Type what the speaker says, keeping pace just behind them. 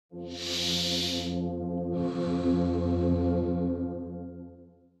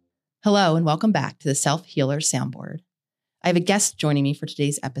Hello, and welcome back to the Self Healer Soundboard. I have a guest joining me for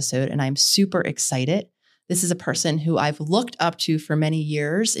today's episode, and I'm super excited. This is a person who I've looked up to for many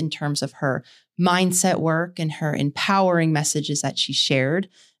years in terms of her mindset work and her empowering messages that she shared,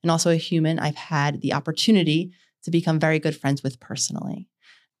 and also a human I've had the opportunity to become very good friends with personally.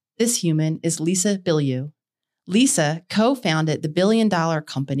 This human is Lisa Bilyeu. Lisa co-founded the billion-dollar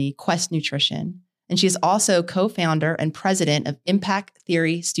company Quest Nutrition, and she is also co-founder and president of Impact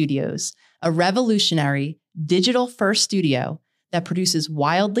Theory Studios, a revolutionary digital-first studio that produces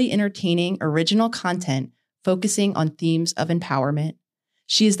wildly entertaining original content focusing on themes of empowerment.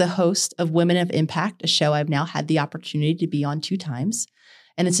 She is the host of Women of Impact, a show I've now had the opportunity to be on 2 times.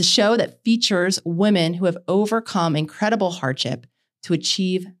 And it's a show that features women who have overcome incredible hardship to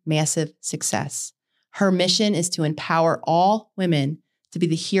achieve massive success. Her mission is to empower all women to be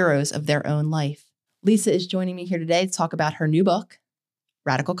the heroes of their own life. Lisa is joining me here today to talk about her new book,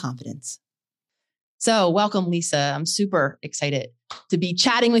 Radical Confidence. So welcome, Lisa. I'm super excited to be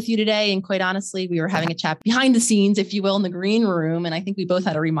chatting with you today. And quite honestly, we were having a chat behind the scenes, if you will, in the green room. And I think we both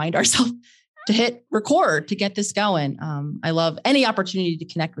had to remind ourselves to hit record to get this going. I love any opportunity to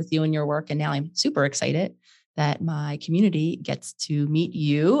connect with you and your work. And now I'm super excited that my community gets to meet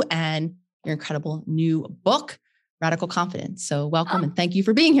you and your incredible new book, Radical Confidence. So welcome and thank you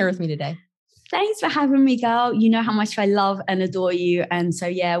for being here with me today. Thanks for having me, girl. You know how much I love and adore you. And so,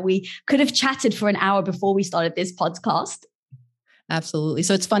 yeah, we could have chatted for an hour before we started this podcast. Absolutely.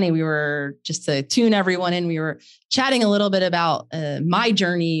 So it's funny, we were, just to tune everyone in, we were chatting a little bit about my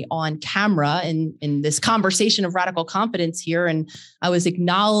journey on camera in this conversation of radical confidence here. And I was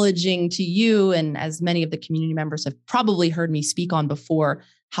acknowledging to you, and as many of the community members have probably heard me speak on before,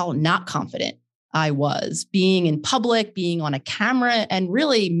 how not confident I was being in public, being on a camera, and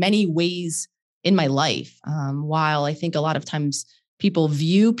really many ways in my life. While I think a lot of times people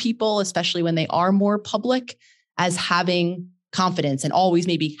view people, especially when they are more public, as having confidence and always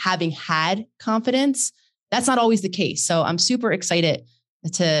maybe having had confidence, that's not always the case. So I'm super excited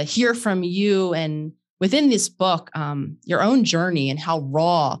to hear from you and within this book, your own journey and how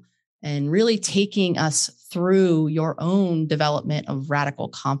raw and really taking us through your own development of radical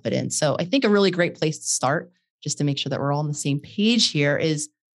confidence. So I think a really great place to start, just to make sure that we're all on the same page here, is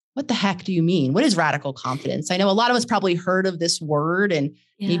what the heck do you mean? What is radical confidence? I know a lot of us probably heard of this word and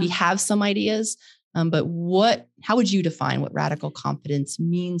maybe have some ideas, but how would you define what radical confidence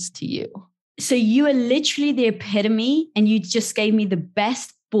means to you? So you are literally the epitome, and you just gave me the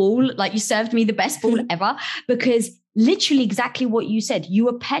best ball, like you served me the best ball ever, because literally exactly what you said. You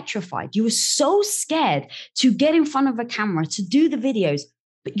were petrified. You were so scared to get in front of a camera, to do the videos,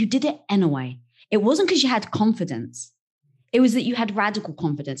 but you did it anyway. It wasn't because you had confidence. It was that you had radical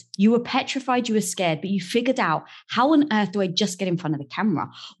confidence. You were petrified, you were scared, but you figured out, how on earth do I just get in front of the camera?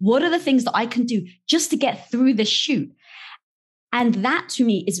 What are the things that I can do just to get through the shoot? And that to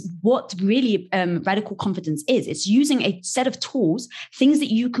me is what really radical confidence is. It's using a set of tools, things that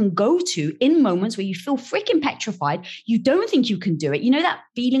you can go to in moments where you feel freaking petrified. You don't think you can do it. You know that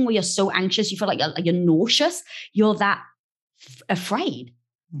feeling where you're so anxious, you feel like you're nauseous, you're that afraid.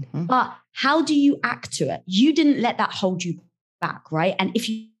 Mm-hmm. But how do you act to it? You didn't let that hold you back, right? And if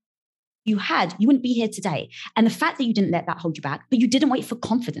you had, you wouldn't be here today. And the fact that you didn't let that hold you back, but you didn't wait for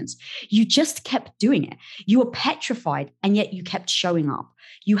confidence. You just kept doing it. You were petrified, and yet you kept showing up.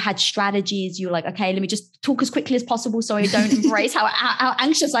 You had strategies. You were like, okay, let me just talk as quickly as possible so I don't embrace how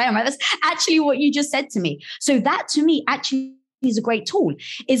anxious I am. Right? That's actually what you just said to me. So that to me actually is a great tool,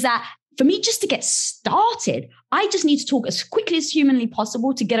 is that for me, just to get started, I just need to talk as quickly as humanly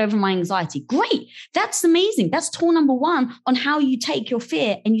possible to get over my anxiety. Great. That's amazing. That's tool number 1 on how you take your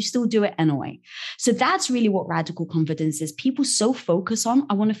fear and you still do it anyway. So that's really what radical confidence is. People so focus on,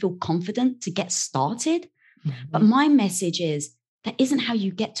 I want to feel confident to get started. Mm-hmm. But my message is, that isn't how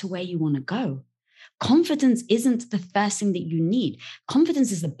you get to where you want to go. Confidence isn't the first thing that you need.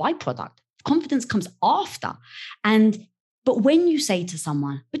 Confidence is the byproduct. Confidence comes after. But when you say to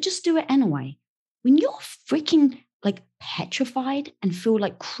someone, but just do it anyway, when you're freaking like petrified and feel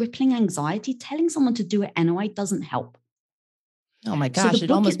like crippling anxiety, telling someone to do it anyway doesn't help. Oh my gosh, so it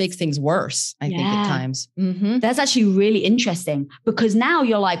almost makes things worse, I think at times. Mm-hmm. That's actually really interesting, because now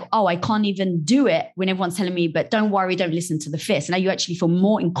you're like, oh, I can't even do it when everyone's telling me, but don't worry, don't listen to the fear. So now you actually feel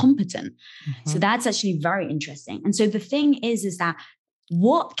more incompetent. Mm-hmm. So that's actually very interesting. And so the thing is that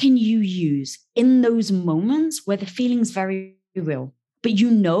what can you use in those moments where the feeling's very real, but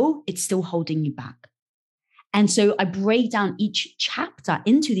you know it's still holding you back? And so I break down each chapter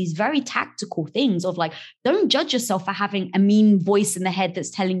into these very tactical things of like, don't judge yourself for having a mean voice in the head that's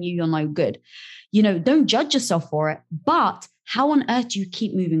telling you you're no good. Don't judge yourself for it, but how on earth do you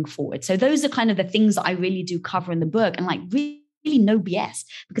keep moving forward? So those are kind of the things that I really do cover in the book, and like really no BS,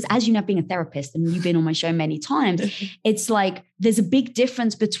 because as you know, being a therapist, and you've been on my show many times, it's like there's a big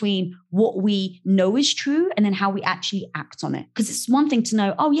difference between what we know is true and then how we actually act on it. Because it's one thing to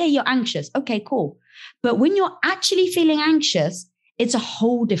know, oh yeah, you're anxious. Okay, cool. But when you're actually feeling anxious, it's a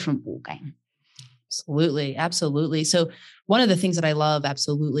whole different ballgame. Absolutely. Absolutely. So one of the things that I love,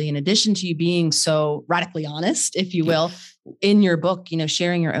 absolutely, in addition to you being so radically honest, if you will, in your book,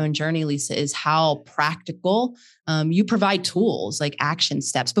 sharing your own journey, Lisa, is how practical you provide tools like action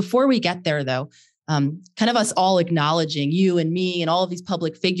steps. Before we get there, though, kind of us all acknowledging you and me and all of these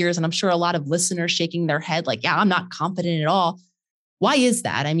public figures, and I'm sure a lot of listeners shaking their head like, yeah, I'm not confident at all. Why is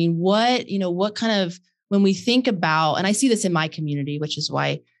that? I mean, what kind of, when we think about, and I see this in my community, which is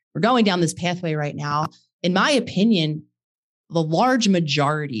why we're going down this pathway right now. In my opinion, the large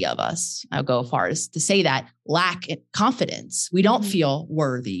majority of us, I'll go as far as to say that, lack confidence. We don't feel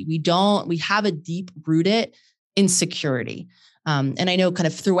worthy. We have a deep rooted insecurity. And I know kind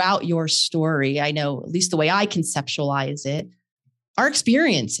of throughout your story, I know at least the way I conceptualize it, our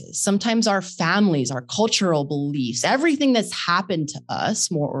experiences, sometimes our families, our cultural beliefs, everything that's happened to us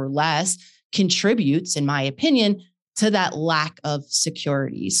more or less contributes, in my opinion, to that lack of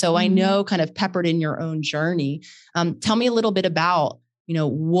security. So I know, kind of peppered in your own journey, tell me a little bit about,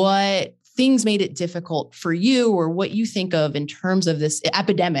 what things made it difficult for you, or what you think of in terms of this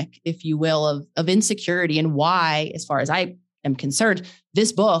epidemic, if you will, of insecurity, and why, as far as I am concerned,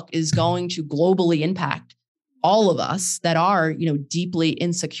 this book is going to globally impact all of us that are, deeply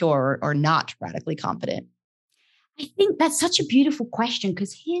insecure or not radically confident. I think that's such a beautiful question,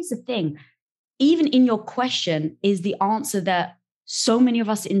 because here's the thing. Even in your question is the answer that so many of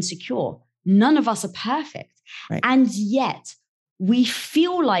us are insecure. None of us are perfect. Right. And yet we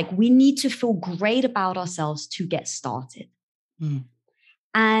feel like we need to feel great about ourselves to get started.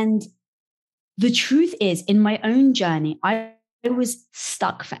 And the truth is, in my own journey, I was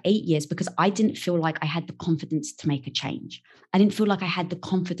stuck for 8 years because I didn't feel like I had the confidence to make a change. I didn't feel like I had the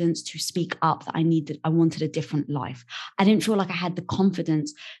confidence to speak up that I wanted a different life. I didn't feel like I had the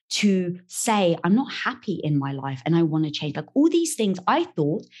confidence to say, I'm not happy in my life and I want to change. Like all these things I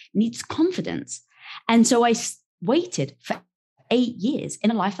thought needs confidence. And so I waited for 8 years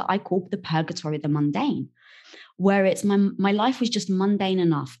in a life that I called the purgatory, the mundane, where it's my life was just mundane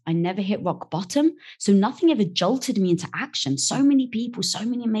enough. I never hit rock bottom. So nothing ever jolted me into action. So many people, so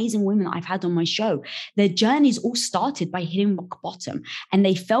many amazing women that I've had on my show, their journeys all started by hitting rock bottom. And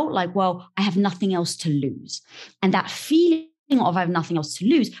they felt like, well, I have nothing else to lose. And that feeling of I have nothing else to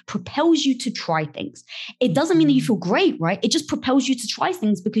lose propels you to try things. It doesn't mean that you feel great, right? It just propels you to try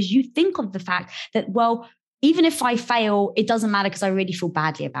things because you think of the fact that, well, even if I fail, it doesn't matter because I really feel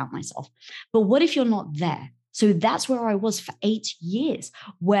badly about myself. But what if you're not there? So that's where I was for 8 years,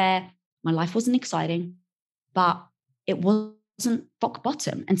 where my life wasn't exciting, but it wasn't rock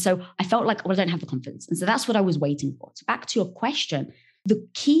bottom. And so I felt like, well, I don't have the confidence. And so that's what I was waiting for. So back to your question, the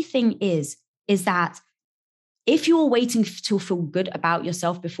key thing is that if you're waiting to feel good about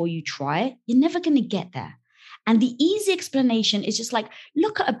yourself before you try it, you're never going to get there. And the easy explanation is just like,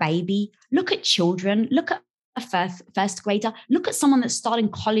 look at a baby, look at children, look at a first grader, look at someone that's starting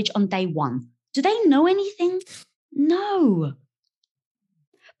college on day one. Do they know anything? No.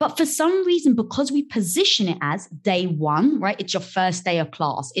 But for some reason, because we position it as day one, right? It's your first day of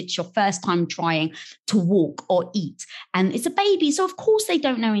class. It's your first time trying to walk or eat. And it's a baby. So of course they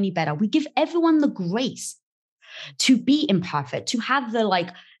don't know any better. We give everyone the grace to be imperfect, to have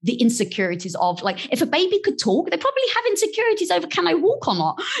the insecurities of, like, if a baby could talk, they probably have insecurities over can I walk or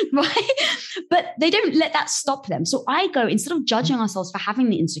not, right? But they don't let that stop them. So I go, instead of judging ourselves for having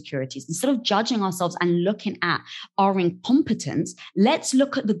the insecurities, instead of judging ourselves and looking at our incompetence, let's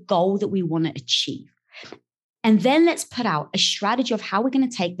look at the goal that we want to achieve. And then let's put out a strategy of how we're going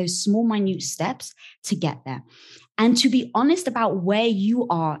to take those small, minute steps to get there. And to be honest about where you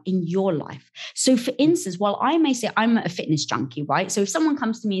are in your life. So for instance, while I may say I'm a fitness junkie, right? So if someone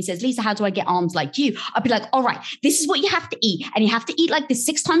comes to me and says, Lisa, how do I get arms like you? I'll be like, all right, this is what you have to eat. And you have to eat like this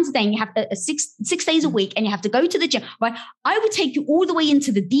 6 times a day. And you have six days a week. And you have to go to the gym, right? I would take you all the way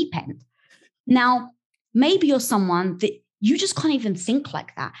into the deep end. Now, maybe you're someone that you just can't even think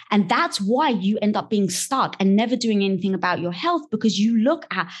like that. And that's why you end up being stuck and never doing anything about your health, because you look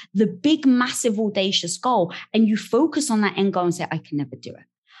at the big, massive, audacious goal and you focus on that end goal and say, I can never do it.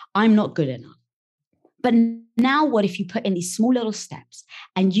 I'm not good enough. But now what if you put in these small little steps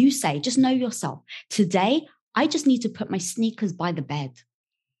and you say, just know yourself. Today, I just need to put my sneakers by the bed.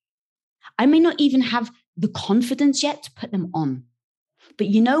 I may not even have the confidence yet to put them on. But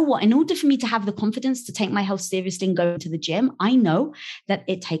you know what? In order for me to have the confidence to take my health seriously and go to the gym, I know that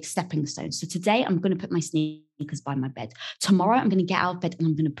it takes stepping stones. So today I'm going to put my sneakers by my bed. Tomorrow I'm going to get out of bed and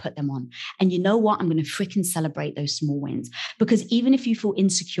I'm going to put them on. And you know what? I'm going to freaking celebrate those small wins. Because even if you feel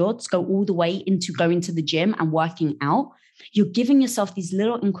insecure to go all the way into going to the gym and working out, you're giving yourself these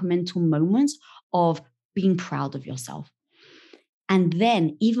little incremental moments of being proud of yourself. And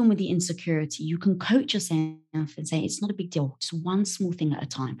then even with the insecurity, you can coach yourself and say, it's not a big deal, just one small thing at a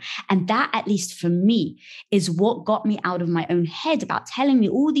time. And that, at least for me, is what got me out of my own head about telling me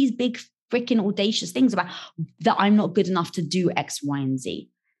all these big freaking audacious things about that I'm not good enough to do X, Y, and Z.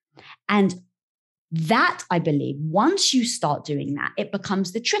 And that, I believe, once you start doing that, it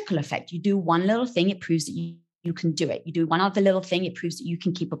becomes the trickle effect. You do one little thing, it proves that you can do it. You do one other little thing, it proves that you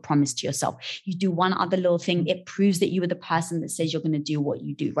can keep a promise to yourself. You do one other little thing, it proves that you are the person that says you're going to do what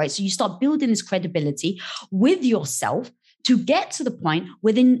you do, right? So you start building this credibility with yourself to get to the point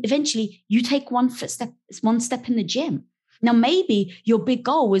where then eventually you take one step in the gym. Now, maybe your big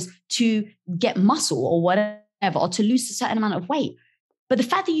goal was to get muscle or whatever, or to lose a certain amount of weight. But the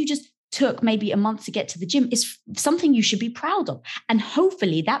fact that you just took maybe a month to get to the gym is something you should be proud of. And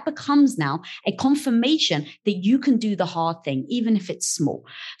hopefully that becomes now a confirmation that you can do the hard thing, even if it's small.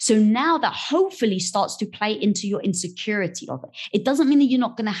 So now that hopefully starts to play into your insecurity of it. It doesn't mean that you're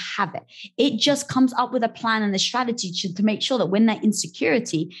not going to have it. It just comes up with a plan and a strategy to make sure that when that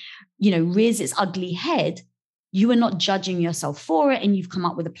insecurity, rears its ugly head, you are not judging yourself for it and you've come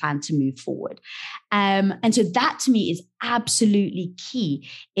up with a plan to move forward. And so that to me is absolutely key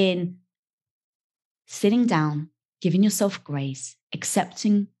in sitting down, giving yourself grace,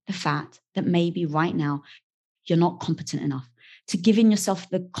 accepting the fact that maybe right now you're not competent enough, to giving yourself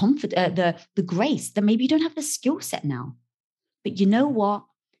the grace that maybe you don't have the skill set now. But you know what?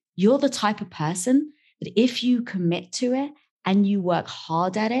 You're the type of person that if you commit to it and you work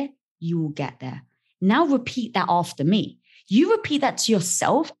hard at it, you will get there. Now repeat that after me. You repeat that to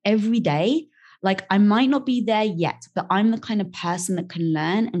yourself every day. Like, I might not be there yet, but I'm the kind of person that can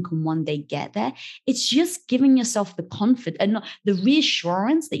learn and can one day get there. It's just giving yourself the confidence and the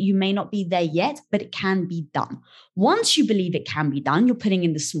reassurance that you may not be there yet, but it can be done. Once you believe it can be done, you're putting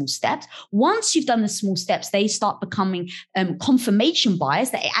in the small steps. Once you've done the small steps, they start becoming confirmation bias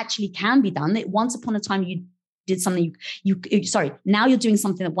that it actually can be done. That once upon a time you did something now you're doing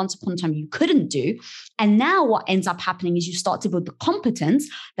something that once upon a time you couldn't do. And now what ends up happening is you start to build the competence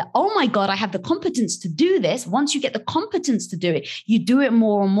that, oh my God, I have the competence to do this. Once you get the competence to do it, you do it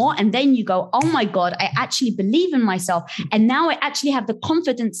more and more. And then you go, oh my God, I actually believe in myself. And now I actually have the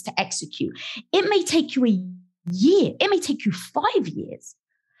confidence to execute. It may take you a year. It may take you 5 years.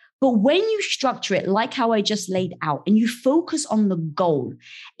 But when you structure it like how I just laid out and you focus on the goal,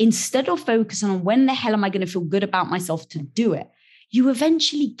 instead of focusing on when the hell am I going to feel good about myself to do it, you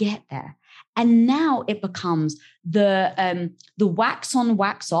eventually get there. And now it becomes the wax on,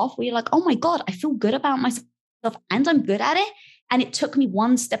 wax off, where you're like, oh my God, I feel good about myself and I'm good at it. And it took me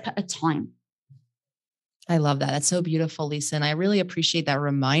one step at a time. I love that. That's so beautiful, Lisa. And I really appreciate that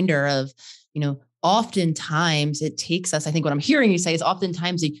reminder of, oftentimes it takes us, I think what I'm hearing you say is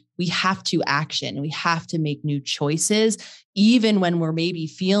oftentimes we have to action and we have to make new choices, even when we're maybe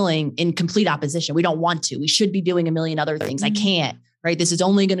feeling in complete opposition. We don't want to. We should be doing a million other things. I can't, right? This is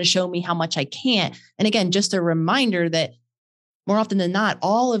only going to show me how much I can't. And again, just a reminder that more often than not,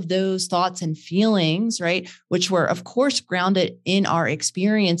 all of those thoughts and feelings, right, which were, of course, grounded in our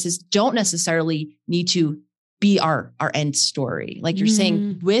experiences, don't necessarily need to be our end story. Like you're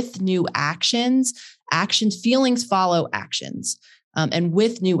saying, with new actions, feelings follow actions. And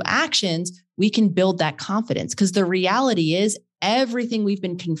with new actions, we can build that confidence, because the reality is everything we've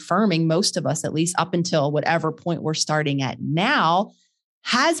been confirming, most of us, at least up until whatever point we're starting at now,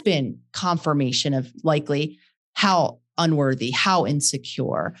 has been confirmation of likely how unworthy, how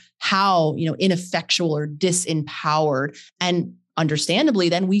insecure, how, ineffectual or disempowered. And understandably,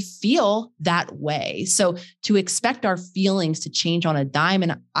 then we feel that way. So to expect our feelings to change on a dime,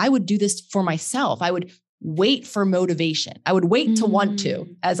 and I would do this for myself. I would wait for motivation. I would wait to want to,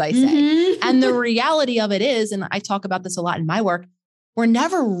 as I say. And the reality of it is, and I talk about this a lot in my work, we're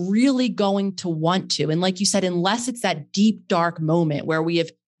never really going to want to. And like you said, unless it's that deep, dark moment where we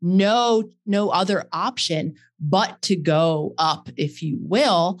have no other option but to go up, if you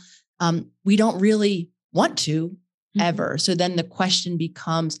will, we don't really want to ever. So then the question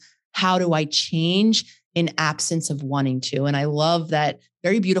becomes, how do I change in absence of wanting to? And I love that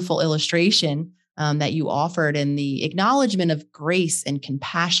very beautiful illustration that you offered, and the acknowledgement of grace and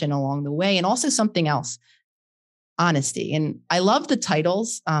compassion along the way. And also something else honesty. And I love the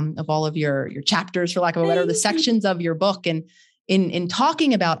titles of all of your chapters, for lack of a better, the sections of your book. And in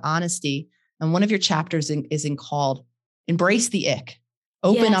talking about honesty, and one of your chapters is called Embrace the Ick.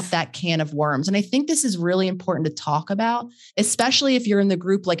 Open up that can of worms. And I think this is really important to talk about, especially if you're in the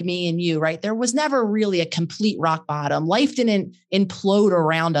group like me and you, right? There was never really a complete rock bottom. Life didn't implode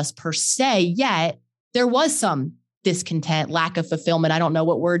around us per se, yet there was some discontent, lack of fulfillment. I don't know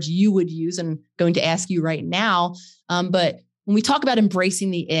what words you would use. I'm going to ask you right now. But when we talk about embracing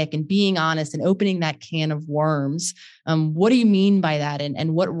the ick and being honest and opening that can of worms, what do you mean by that?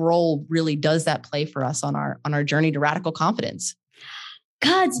 And what role really does that play for us on our journey to radical confidence?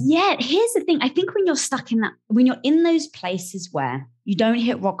 God, yeah. Here's the thing. I think when you're stuck in that, when you're in those places where you don't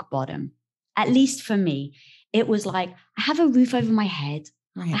hit rock bottom, at least for me, it was like, I have a roof over my head.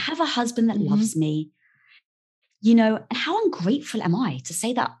 Right. I have a husband that loves me. You know, and how ungrateful am I to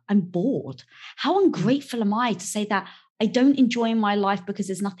say that I'm bored? How ungrateful am I to say that I don't enjoy my life because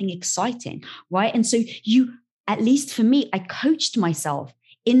there's nothing exciting, right? And so at least for me, I coached myself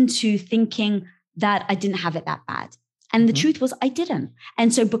into thinking that I didn't have it that bad. And the truth was I didn't.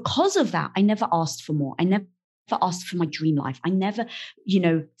 And so because of that, I never asked for more. I never asked for my dream life. I never,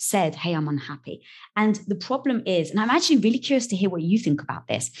 said, hey, I'm unhappy. And the problem is, and I'm actually really curious to hear what you think about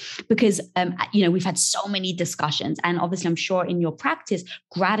this, because, we've had so many discussions, and obviously I'm sure in your practice,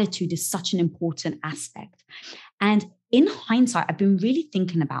 gratitude is such an important aspect. And in hindsight, I've been really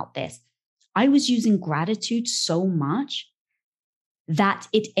thinking about this. I was using gratitude so much that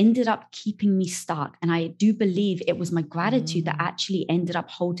it ended up keeping me stuck. And I do believe it was my gratitude that actually ended up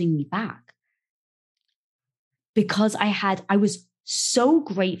holding me back. Because I was so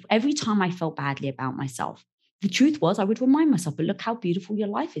grateful every time I felt badly about myself. The truth was, I would remind myself, but look how beautiful your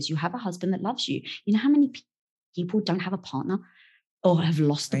life is. You have a husband that loves you. You know how many people don't have a partner or have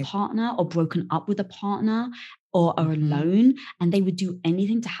lost a partner or broken up with a partner or are alone, and they would do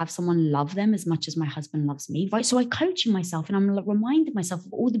anything to have someone love them as much as my husband loves me, right? So I'm coaching myself and I'm reminding myself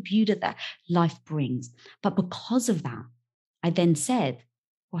of all the beauty that life brings. But because of that, I then said,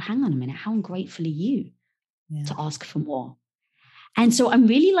 well, hang on a minute, how ungrateful are you to ask for more? And so I'm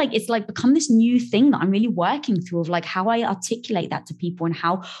really it's become this new thing that I'm really working through of how I articulate that to people and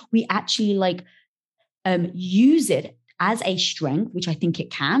how we actually use it as a strength, which I think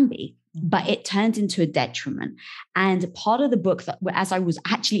it can be, but it turned into a detriment. And part of the book that as I was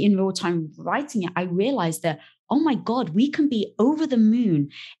actually in real time writing it, I realized that, oh my God, we can be over the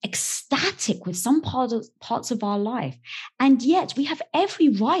moon, ecstatic with some parts of our life. And yet we have every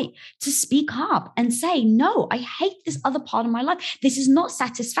right to speak up and say, no, I hate this other part of my life. This is not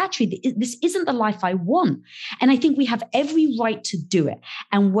satisfactory. This isn't the life I want. And I think we have every right to do it.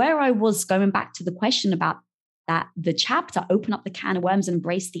 And where I was going back to the question about that the chapter, open up the can of worms and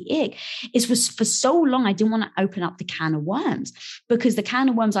embrace the ick, was for so long, I didn't want to open up the can of worms, because the can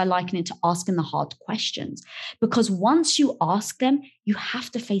of worms, I liken it to asking the hard questions, because once you ask them, you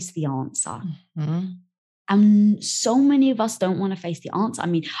have to face the answer. And so many of us don't want to face the answer. I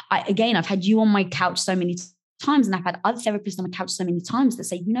mean, I've had you on my couch so many times, and I've had other therapists on my couch so many times that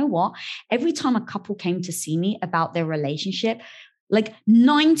say, you know what, every time a couple came to see me about their relationship,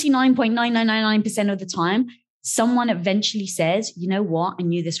 99.9999% of the time, someone eventually says, you know what, I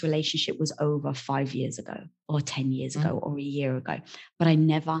knew this relationship was over 5 years ago or 10 years ago or a year ago, but I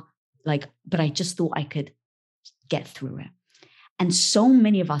never but I just thought I could get through it. And so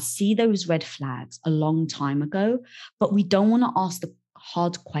many of us see those red flags a long time ago, but we don't want to ask the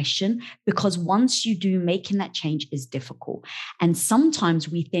hard question, because once you do, making that change is difficult. And sometimes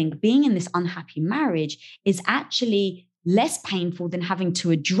we think being in this unhappy marriage is actually less painful than having to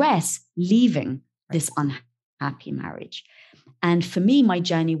address leaving this unhappy marriage. And for me, my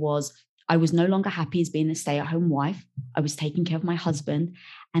journey was, I was no longer happy as being a stay-at-home wife. I was taking care of my husband,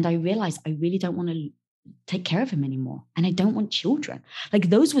 and I realized I really don't want to take care of him anymore. And I don't want children.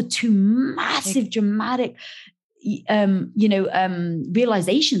 Those were two massive, dramatic,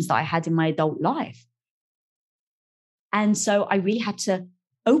 realizations that I had in my adult life. And so I really had to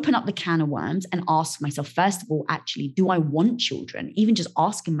open up the can of worms and ask myself, first of all, actually, do I want children? Even just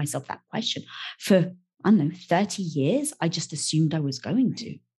asking myself that question. For, 30 years, I just assumed I was going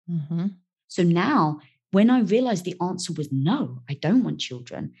to. So now, when I realized the answer was no, I don't want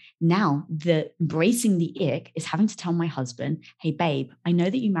children, now the embracing the ick is having to tell my husband, hey, babe, I know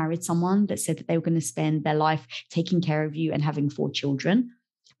that you married someone that said that they were going to spend their life taking care of you and having 4 children.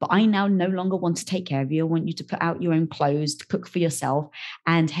 But I now no longer want to take care of you. I want you to put out your own clothes, to cook for yourself.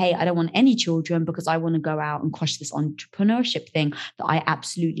 And hey, I don't want any children because I want to go out and crush this entrepreneurship thing that I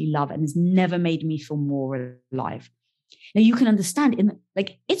absolutely love and has never made me feel more alive. Now you can understand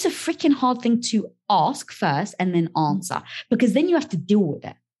it's a freaking hard thing to ask first and then answer, because then you have to deal with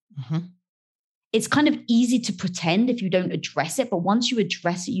it. Mm-hmm. It's kind of easy to pretend if you don't address it, but once you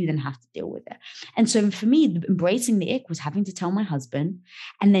address it, you then have to deal with it. And so for me, embracing the ick was having to tell my husband,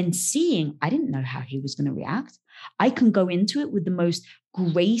 and then seeing, I didn't know how he was going to react. I can go into it with the most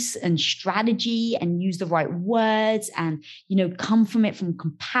grace and strategy and use the right words and, come from it from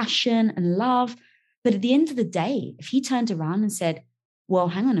compassion and love. But at the end of the day, if he turned around and said, well,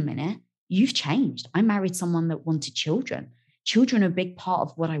 hang on a minute, you've changed. I married someone that wanted children. Children are a big part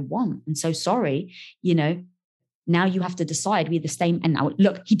of what I want. And so sorry, now you have to decide we're the same. And now,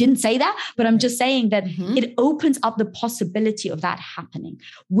 look, he didn't say that, but I'm just saying that it opens up the possibility of that happening,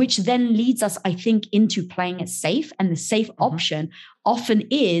 which then leads us, I think, into playing it safe. And the safe option often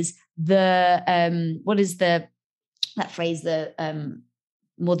is what is that phrase?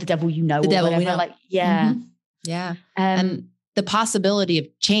 More the devil you know, the devil whatever. We know. Yeah. Yeah. And the possibility of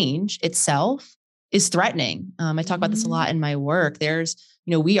change itself is threatening. I talk about this a lot in my work. There's,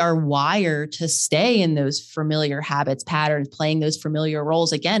 we are wired to stay in those familiar habits, patterns, playing those familiar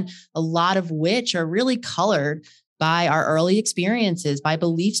roles. Again, a lot of which are really colored by our early experiences, by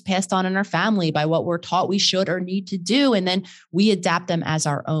beliefs passed on in our family, by what we're taught we should or need to do. And then we adapt them as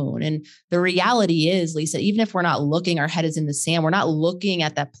our own. And the reality is, Lisa, even if we're not looking, our head is in the sand, we're not looking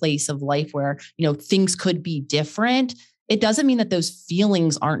at that place of life where, things could be different. It doesn't mean that those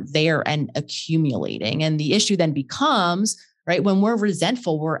feelings aren't there and accumulating. And the issue then becomes, right, when we're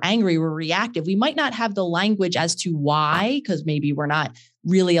resentful, we're angry, we're reactive, we might not have the language as to why, because maybe we're not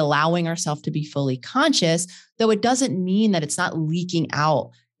really allowing ourselves to be fully conscious, though it doesn't mean that it's not leaking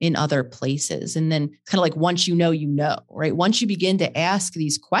out in other places. And then kind of like once you know, right? Once you begin to ask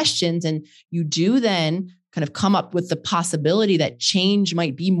these questions and you do then kind of come up with the possibility that change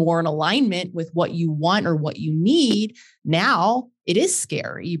might be more in alignment with what you want or what you need. Now it is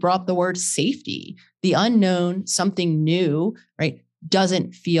scary. You brought up the word safety, the unknown, something new, right?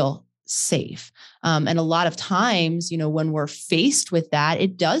 Doesn't feel safe. And a lot of times, when we're faced with that,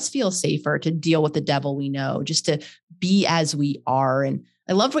 it does feel safer to deal with the devil we know, just to be as we are. And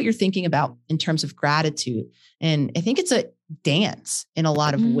I love what you're thinking about in terms of gratitude. And I think it's a dance in a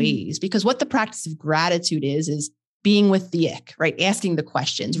lot of ways, because what the practice of gratitude is being with the ick, right? Asking the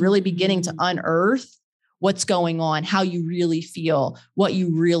questions, really beginning to unearth what's going on, how you really feel, what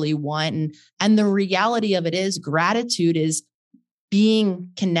you really want. And the reality of it is gratitude is being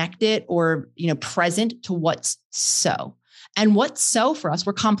connected or, present to what's so. And what's so for us,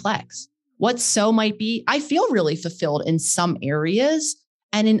 we're complex. What's so might be, I feel really fulfilled in some areas,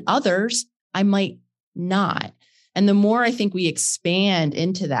 and in others, I might not. And the more I think we expand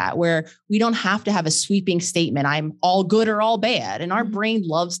into that, where we don't have to have a sweeping statement, I'm all good or all bad. And our brain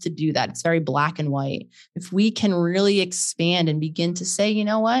loves to do that. It's very black and white. If we can really expand and begin to say, you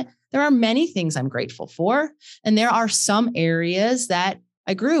know what, there are many things I'm grateful for. And there are some areas that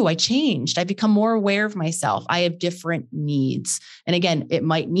I grew, I changed, I become more aware of myself. I have different needs. And again, it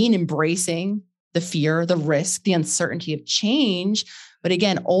might mean embracing the fear, the risk, the uncertainty of change. But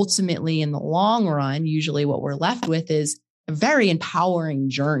again, ultimately in the long run, usually what we're left with is a very empowering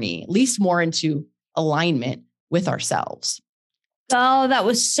journey, at least more into alignment with ourselves. Oh, that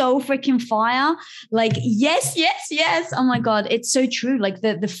was so freaking fire. Like, yes. Oh my God. It's so true. Like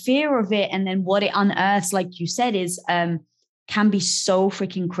the fear of it and then what it unearths, like you said, is can be so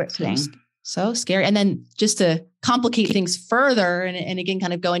freaking crippling. So scary. And then just to complicate things further, and again,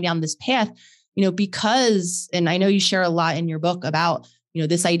 kind of going down this path, because, and I know you share a lot in your book about,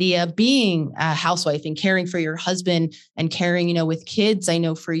 this idea of being a housewife and caring for your husband and caring, with kids. I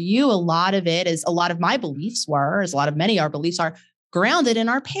know for you, a lot of it is, a lot of my beliefs were, as a lot of many our beliefs are grounded in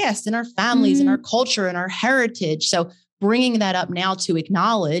our past, in our families, in our culture, in our heritage. So bringing that up now to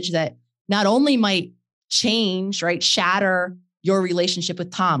acknowledge that not only might change, right, shatter your relationship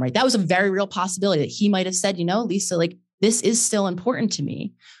with Tom, right? That was a very real possibility that he might have said, Lisa, like, this is still important to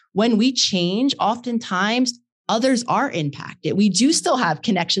me. When we change, oftentimes others are impacted. We do still have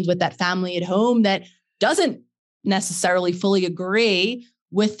connections with that family at home that doesn't necessarily fully agree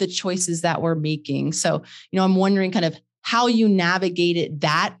with the choices that we're making. So, I'm wondering kind of how you navigated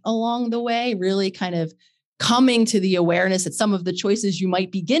that along the way, really kind of coming to the awareness that some of the choices you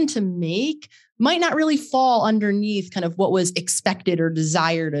might begin to make might not really fall underneath kind of what was expected or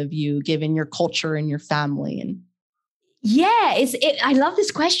desired of you, given your culture and your family. And yeah, I love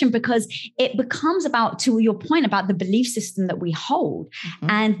this question because it becomes about, to your point about the belief system that we hold.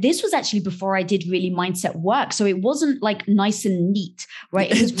 And this was actually before I did really mindset work. So it wasn't like nice and neat,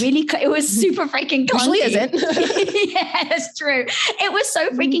 right? It was super freaking clunky. Usually isn't. Yeah, that's true. It was so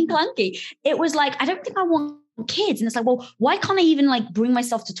freaking clunky. It was like, I don't think I want kids. And it's like, well, why can't I even like bring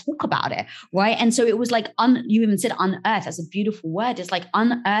myself to talk about it? Right. And so it was like, you even said unearth. That's a beautiful word. It's like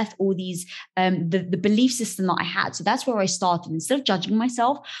unearth all these, the belief system that I had. So that's where I started. Instead of judging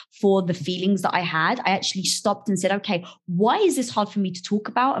myself for the feelings that I had, I actually stopped and said, okay, why is this hard for me to talk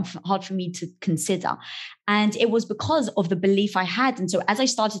about and hard for me to consider? And it was because of the belief I had. And so as I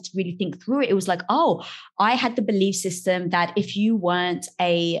started to really think through it, it was like, oh, I had the belief system that if you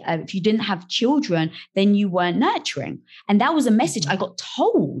if you didn't have children, then you weren't nurturing. And that was a message I got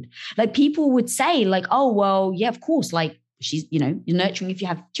told. Like people would say like, oh, well, yeah, of course. Like she's, you're nurturing if you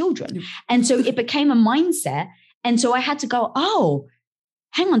have children. And so it became a mindset. And so I had to go, oh,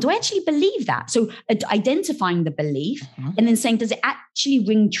 hang on, do I actually believe that? So identifying the belief and then saying, does it actually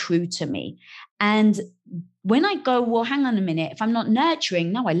ring true to me? And when I go, well, hang on a minute, if I'm not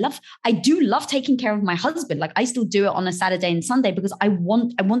nurturing, no, I do love taking care of my husband. Like I still do it on a Saturday and Sunday because I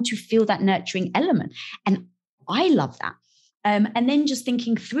want to feel that nurturing element. And I love that. And then just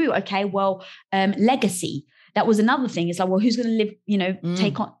thinking through, okay, well, legacy. That was another thing. It's like, well, who's going to live,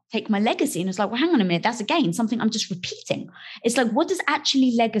 take my legacy? And it's like, well, hang on a minute. That's again, something I'm just repeating. It's like, what does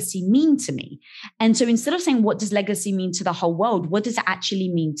actually legacy mean to me? And so instead of saying, what does legacy mean to the whole world? What does it actually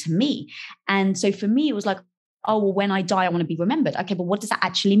mean to me? And so for me, it was like, oh, well, when I die, I want to be remembered. Okay, but what does that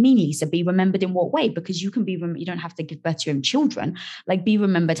actually mean, Lisa? Be remembered in what way? Because you can you don't have to give birth to your own children. Like be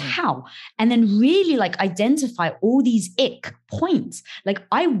remembered how? And then really like identify all these ick points. Like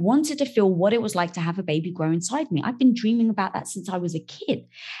I wanted to feel what it was like to have a baby grow inside me. I've been dreaming about that since I was a kid.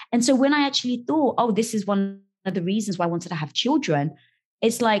 And so when I actually thought, oh, this is one of the reasons why I wanted to have children,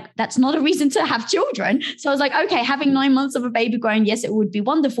 it's like, that's not a reason to have children. So I was like, okay, having 9 months of a baby growing, yes, it would be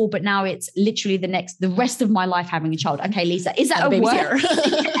wonderful. But now it's literally the rest of my life having a child. Okay, Lisa, is that a word?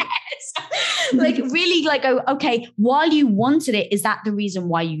 Yes. Like really like, okay, while you wanted it, is that the reason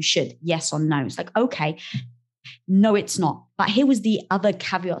why you should? Yes or no? It's like, okay, no, it's not. But here was the other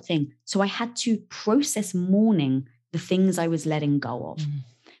caveat thing. So I had to process mourning the things I was letting go of.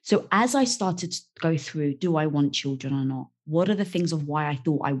 So as I started to go through, do I want children or not? What are the things of why I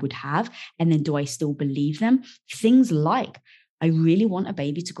thought I would have? And then do I still believe them? Things like, I really want a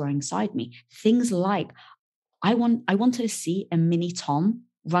baby to grow inside me. Things like, I wanted to see a mini Tom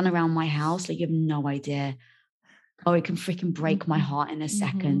run around my house. Like you have no idea. Oh, it can freaking break my heart in a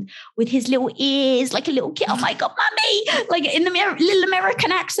second with his little ears, like a little kid. Oh my God, mommy, like in the little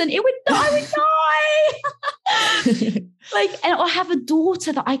American accent, I would die. Like, and I'll have a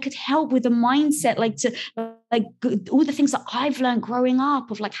daughter that I could help with a mindset, like to like all the things that I've learned growing up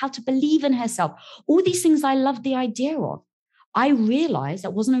of like how to believe in herself. All these things I love the idea of. I realized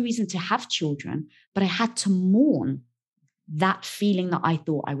that wasn't a reason to have children, but I had to mourn that feeling that I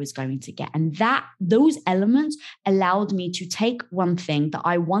thought I was going to get. And those elements allowed me to take one thing that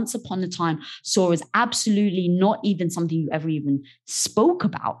I once upon a time saw as absolutely not even something you ever even spoke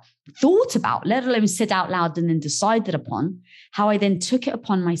about, thought about, let alone said out loud and then decided upon, how I then took it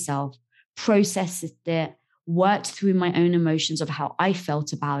upon myself, processed it, worked through my own emotions of how I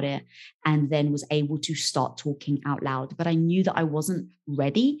felt about it, and then was able to start talking out loud. But I knew that I wasn't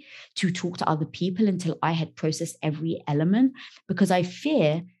ready to talk to other people until I had processed every element, because I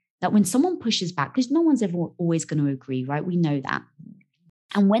fear that when someone pushes back, because no one's ever always going to agree, right? We know that.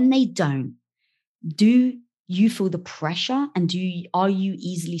 And when they don't, do you feel the pressure and are you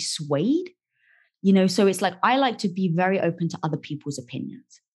easily swayed? So it's like, I like to be very open to other people's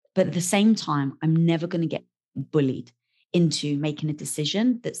opinions. But at the same time, I'm never going to get bullied into making a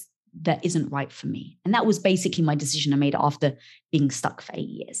decision that isn't right for me. And that was basically my decision I made after being stuck for 8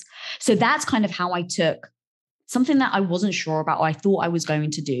 years. So that's kind of how I took something that I wasn't sure about or I thought I was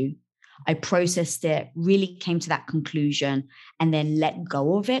going to do. I processed it, really came to that conclusion, and then let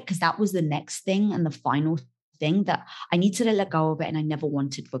go of it, because that was the next thing and the final thing that I needed to let go of it, and I never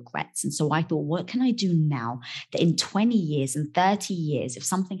wanted regrets. And so I thought, what can I do now that in 20 years and 30 years, if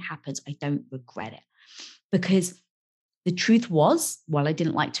something happens, I don't regret it? Because the truth was, while I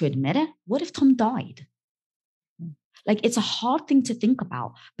didn't like to admit it, what if Tom died? Like, it's a hard thing to think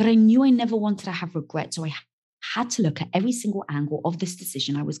about, but I knew I never wanted to have regret. So I had to look at every single angle of this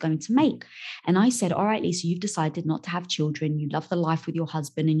decision I was going to make. And I said, all right, Lisa, you've decided not to have children. You love the life with your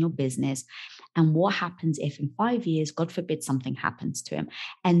husband and your business. And what happens if in 5 years, God forbid, something happens to him?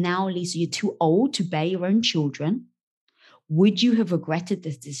 And now, Lisa, you're too old to bear your own children. Would you have regretted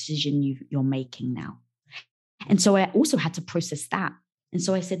this decision you're making now? And so I also had to process that. And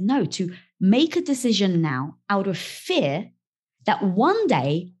so I said, no, to make a decision now out of fear that one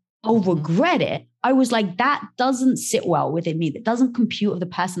day I'll regret it, I was like, that doesn't sit well within me. That doesn't compute with the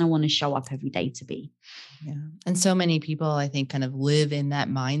person I want to show up every day to be. Yeah. And so many people, I think, kind of live in that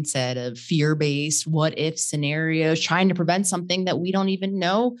mindset of fear-based, what if scenarios, trying to prevent something that we don't even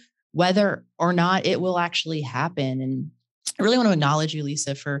know whether or not it will actually happen. And I really want to acknowledge you,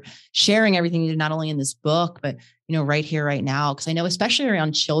 Lisa, for sharing everything you did, not only in this book, but, right here, right now, because I know, especially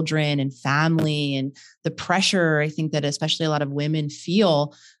around children and family and the pressure, I think that especially a lot of women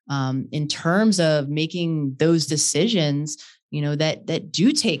feel in terms of making those decisions, that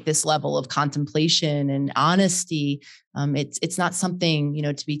do take this level of contemplation and honesty. It's not something,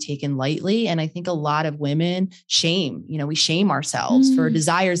 to be taken lightly. And I think a lot of women we shame ourselves for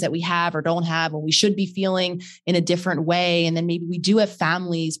desires that we have or don't have, or we should be feeling in a different way. And then maybe we do have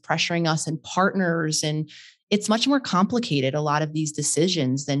families pressuring us and partners. And it's much more complicated, a lot of these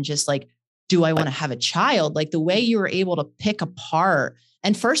decisions, than just like, do I want to have a child? Like the way you were able to pick apart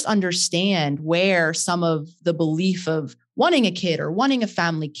and first understand where some of the belief of wanting a kid or wanting a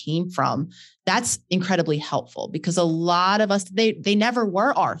family came from, that's incredibly helpful, because a lot of us, they never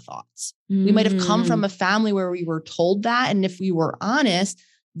were our thoughts. We might have come from a family where we were told that. And if we were honest,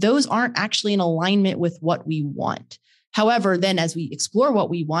 those aren't actually in alignment with what we want. However, then as we explore what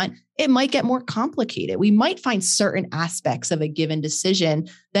we want, it might get more complicated. We might find certain aspects of a given decision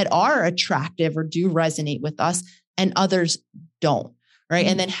that are attractive or do resonate with us, and others don't. Right.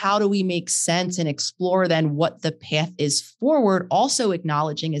 And then how do we make sense and explore then what the path is forward? Also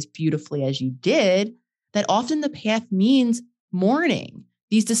acknowledging, as beautifully as you did, that often the path means mourning.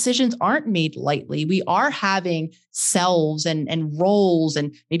 These decisions aren't made lightly. We are having selves and roles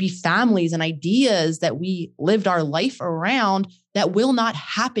and maybe families and ideas that we lived our life around that will not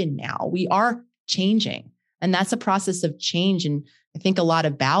happen now. We are changing. And that's a process of change. And I think a lot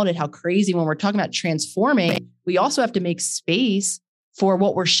about it, how crazy when we're talking about transforming, we also have to make space for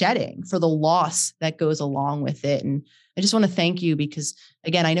what we're shedding, for the loss that goes along with it. And I just want to thank you, because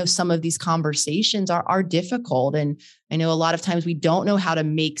again, I know some of these conversations are difficult. And I know a lot of times we don't know how to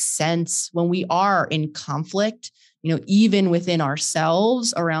make sense when we are in conflict, even within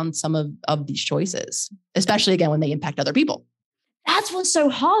ourselves around some of these choices, especially again, when they impact other people. That's what's so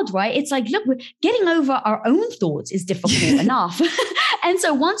hard, right? It's like, look, getting over our own thoughts is difficult enough. And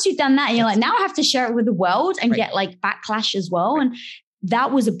so once you've done that, you're like, now I have to share it with the world and get like backlash as well. And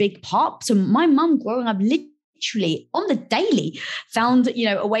that was a big part. So my mum growing up literally on the daily found,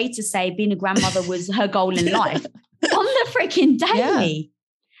 a way to say being a grandmother was her goal in life on the freaking daily. Yeah.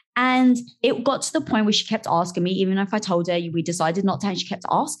 And it got to the point where she kept asking me, even if I told her we decided not to, and she kept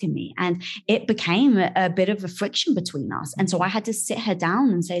asking me. And it became a bit of a friction between us. And so I had to sit her down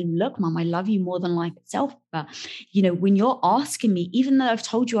and say, look, Mom, I love you more than life itself. But, when you're asking me, even though I've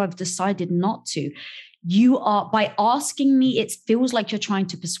told you I've decided not to, you are, by asking me, it feels like you're trying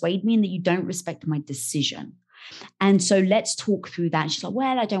to persuade me and that you don't respect my decision. And so let's talk through that. And she's like,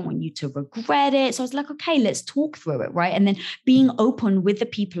 well, I don't want you to regret it. So I was like, okay, let's talk through it. Right. And then being open with the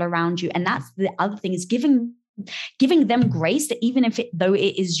people around you. And that's the other thing, is giving them grace, that even though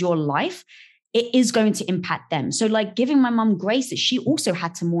it is your life, it is going to impact them. So like giving my mum grace that she also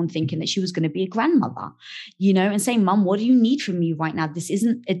had to mourn, thinking that she was going to be a grandmother, and saying, Mum, what do you need from me right now? This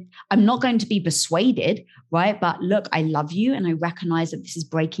isn't it. I'm not going to be persuaded, right? But look, I love you. And I recognize that this is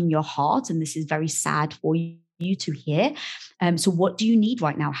breaking your heart and this is very sad for you to hear. So what do you need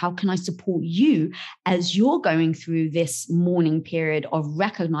right now? How can I support you as you're going through this mourning period of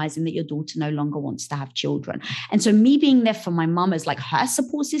recognizing that your daughter no longer wants to have children? And so me being there for my mum as like her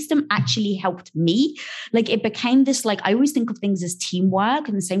support system actually helped me. Like it became this, like, I always think of things as teamwork,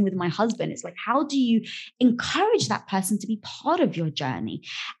 and the same with my husband. It's like, how do you encourage that person to be part of your journey?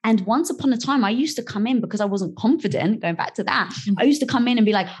 And once upon a time, I used to come in because I wasn't confident, going back to that. I used to come in and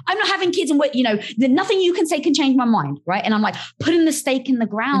be like, I'm not having kids, and what, nothing you can say can change my mind. Right. And I'm like putting the stake in the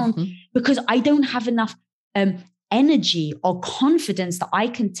ground because I don't have enough energy or confidence that I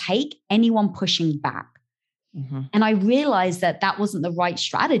can take anyone pushing back. And I realized that wasn't the right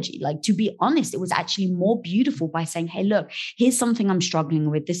strategy. Like, to be honest, it was actually more beautiful by saying, hey, look, here's something I'm struggling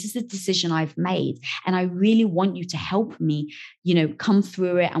with. This is the decision I've made. And I really want you to help me, come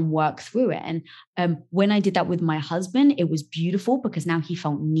through it and work through it. And when I did that with my husband, it was beautiful because now he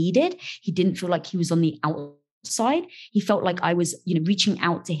felt needed. He didn't feel like he was on the outside. He felt like I was, reaching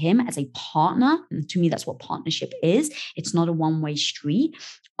out to him as a partner. And to me, that's what partnership is. It's not a one-way street.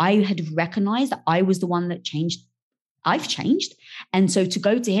 I had recognized that I was the one that changed. I've changed. And so to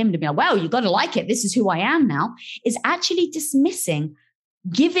go to him to be like, well, you got to like it. This is who I am now, is actually dismissing,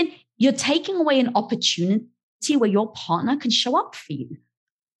 you're taking away an opportunity where your partner can show up for you.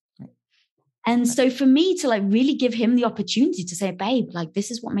 And so for me to like really give him the opportunity to say, babe, like this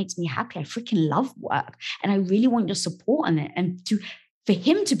is what makes me happy. I freaking love work and I really want your support on it. And for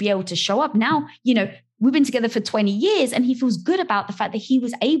him to be able to show up now, we've been together for 20 years and he feels good about the fact that he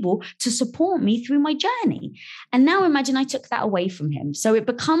was able to support me through my journey. And now imagine I took that away from him. So it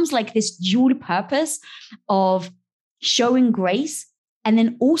becomes like this dual purpose of showing grace. And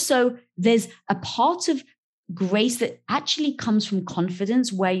then also there's a part of grace that actually comes from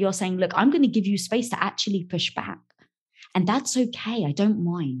confidence where you're saying, look, I'm going to give you space to actually push back. And that's okay. I don't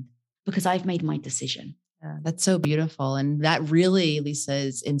mind because I've made my decision. Yeah, that's so beautiful. And that really, Lisa,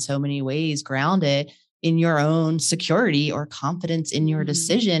 is in so many ways grounded in your own security or confidence in your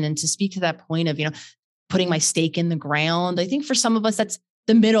decision. And to speak to that point of, putting my stake in the ground, I think for some of us, that's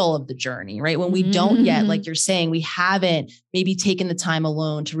the middle of the journey, right? When we don't yet, like you're saying, we haven't maybe taken the time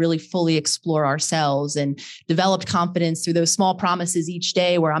alone to really fully explore ourselves and developed confidence through those small promises each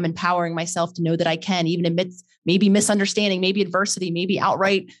day where I'm empowering myself to know that I can, even amidst maybe misunderstanding, maybe adversity, maybe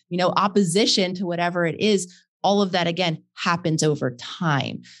outright, opposition to whatever it is. All of that, again, happens over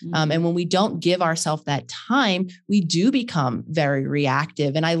time. And when we don't give ourselves that time, we do become very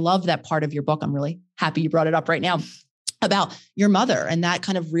reactive. And I love that part of your book. I'm really happy you brought it up right now about your mother and that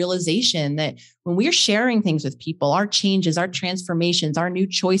kind of realization that when we're sharing things with people, our changes, our transformations, our new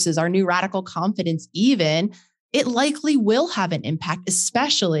choices, our new radical confidence, even, it likely will have an impact,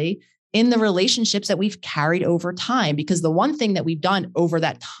 especially in the relationships that we've carried over time. Because the one thing that we've done over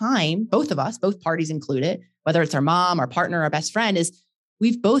that time, both of us, both parties included, whether it's our mom, our partner, our best friend, is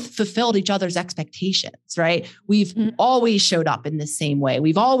we've both fulfilled each other's expectations, right? We've always showed up in the same way.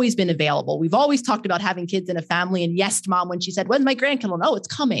 We've always been available. We've always talked about having kids in a family and yes, mom, when she said, when's my grandkid? No, it's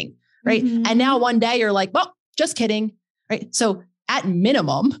coming, right? And now one day you're like, well, just kidding, right? So at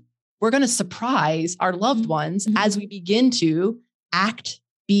minimum, we're going to surprise our loved ones as we begin to act,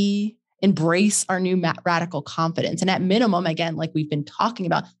 be, embrace our new radical confidence. And at minimum, again, like we've been talking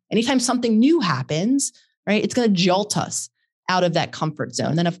about, anytime something new happens, right, it's going to jolt us out of that comfort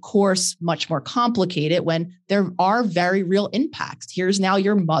zone. Then, of course, much more complicated when there are very real impacts. Here's now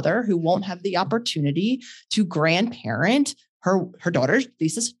your mother who won't have the opportunity to grandparent her daughter,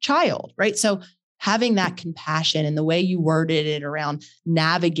 Lisa's child, right? So having that compassion and the way you worded it around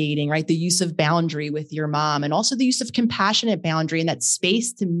navigating, right, the use of boundary with your mom and also the use of compassionate boundary and that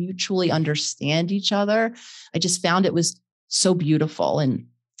space to mutually understand each other. I just found it was so beautiful and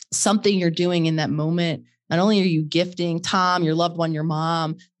something you're doing in that moment. Not only are you gifting Tom, your loved one, your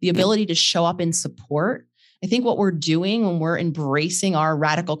mom, the ability to show up in support. I think what we're doing when we're embracing our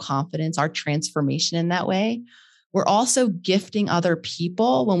radical confidence, our transformation in that way, we're also gifting other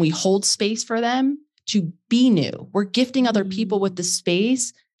people when we hold space for them to be new. We're gifting other people with the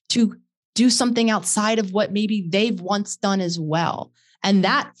space to do something outside of what maybe they've once done as well. And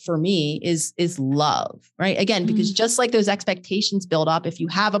that for me is love, right? Again, because just like those expectations build up, if you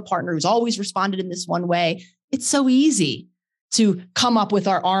have a partner who's always responded in this one way, it's so easy to come up with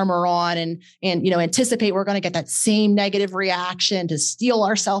our armor on and anticipate we're going to get that same negative reaction, to steel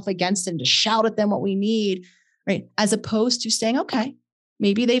ourselves against them, to shout at them what we need, right? As opposed to saying, okay,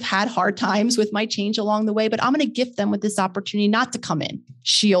 maybe they've had hard times with my change along the way, but I'm going to gift them with this opportunity not to come in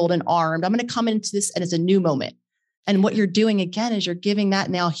shield and armed. I'm going to come into this and it's a new moment. And what you're doing again is you're giving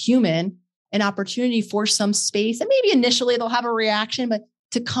that now human an opportunity for some space. And maybe initially they'll have a reaction, but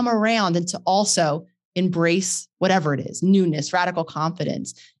to come around and to also embrace whatever it is, newness, radical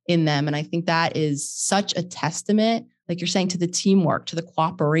confidence in them. And I think that is such a testament, like you're saying, to the teamwork, to the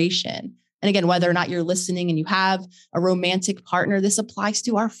cooperation. And again, whether or not you're listening and you have a romantic partner, this applies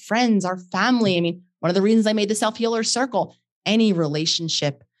to our friends, our family. I mean, one of the reasons I made the Self-Healer Circle, any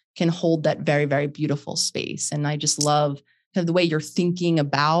relationship can hold that very, very beautiful space. And I just love kind of the way you're thinking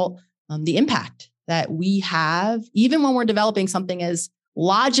about the impact that we have, even when we're developing something as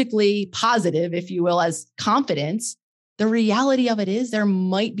logically positive, if you will, as confidence. The reality of it is there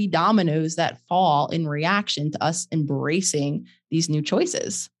might be dominoes that fall in reaction to us embracing these new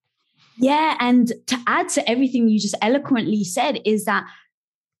choices. Yeah. And to add to everything you just eloquently said is that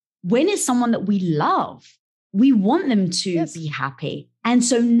when it's someone that we love, we want them to be happy. And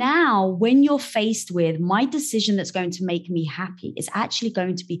so now when you're faced with my decision that's going to make me happy is actually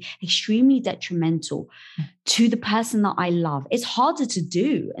going to be extremely detrimental to the person that I love, it's harder to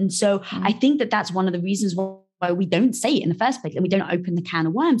do. And so I think that that's one of the reasons why we don't say it in the first place and we don't open the can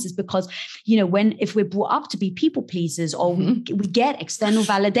of worms is because, if we're brought up to be people pleasers or we get external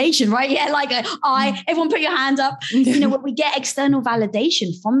validation, right? Yeah. Like everyone put your hand up, when we get external validation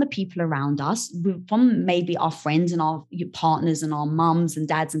from the people around us, from maybe our friends and our partners and our mums and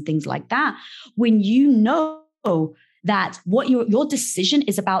dads and things like that, when that what your decision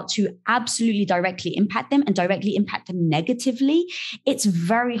is about to absolutely directly impact them and directly impact them negatively, it's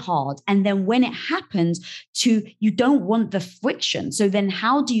very hard. And then when it happens you don't want the friction. So then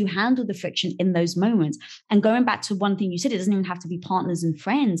how do you handle the friction in those moments? And going back to one thing you said, it doesn't even have to be partners and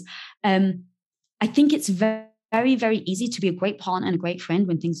friends. I think it's very, very, very easy to be a great partner and a great friend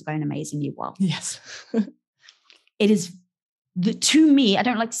when things are going amazingly well. Yes. It is to me, I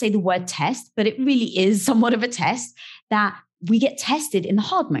don't like to say the word test, but it really is somewhat of a test that we get tested in the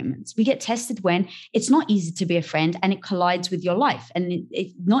hard moments. We get tested when it's not easy to be a friend and it collides with your life, and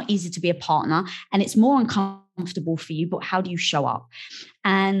it's not easy to be a partner and it's more uncomfortable for you, but how do you show up?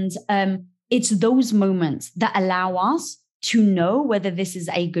 And it's those moments that allow us to know whether this is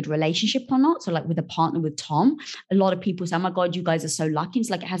a good relationship or not. So like with a partner with Tom, a lot of people say, oh my God, you guys are so lucky.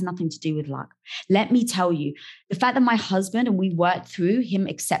 It's like, it has nothing to do with luck. Let me tell you, the fact that my husband and we worked through him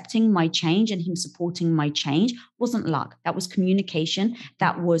accepting my change and him supporting my change wasn't luck. That was communication.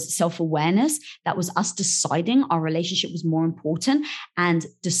 That was self-awareness. That was us deciding our relationship was more important and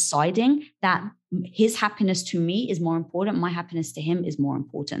deciding that his happiness to me is more important. My happiness to him is more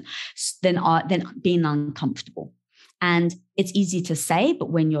important than being uncomfortable. And it's easy to say, but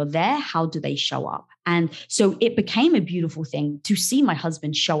when you're there, how do they show up? And so it became a beautiful thing to see my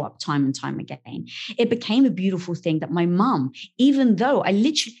husband show up time and time again. It became a beautiful thing that my mum, even though her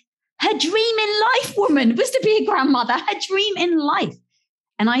dream in life, woman, was to be a grandmother, her dream in life.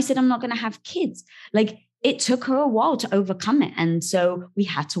 And I said, I'm not going to have kids. Like, it took her a while to overcome it. And so we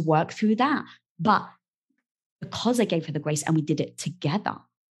had to work through that. But because I gave her the grace and we did it together,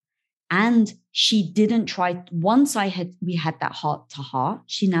 and she didn't try, once we had that heart to heart,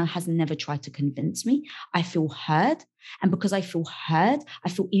 she now has never tried to convince me. I feel heard. And because I feel heard, I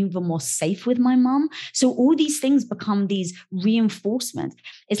feel even more safe with my mom. So all these things become these reinforcements.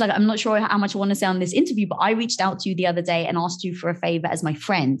 It's like, I'm not sure how much I want to say on this interview, but I reached out to you the other day and asked you for a favor as my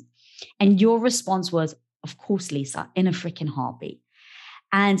friend. And your response was, of course, Lisa, in a freaking heartbeat.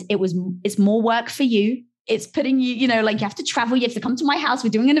 And it's more work for you. It's putting you, like you have to travel, you have to come to my house,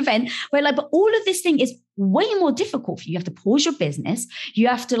 we're doing an event. But all of this thing is way more difficult for you. You have to pause your business. You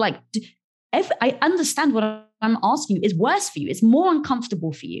have to I understand what I'm asking you is worse for you. It's more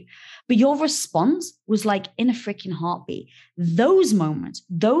uncomfortable for you. But your response was like in a freaking heartbeat. Those moments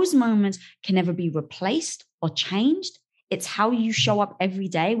can never be replaced or changed. It's how you show up every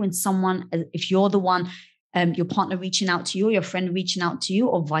day when someone, if you're the one, your partner reaching out to you, or your friend reaching out to you,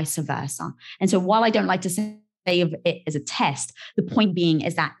 or vice versa. And so while I don't like to say of it as a test, the point being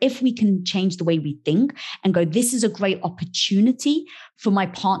is that if we can change the way we think and go, this is a great opportunity for my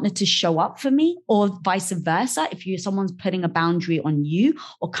partner to show up for me, or vice versa, if someone's putting a boundary on you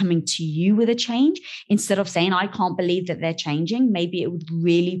or coming to you with a change, instead of saying, I can't believe that they're changing, maybe it would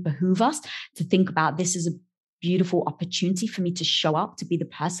really behoove us to think about, this is a beautiful opportunity for me to show up to be the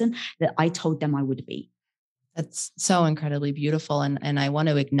person that I told them I would be. That's so incredibly beautiful. And I want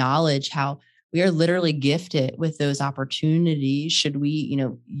to acknowledge how we are literally gifted with those opportunities. Should we,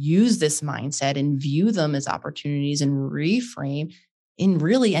 use this mindset and view them as opportunities and reframe in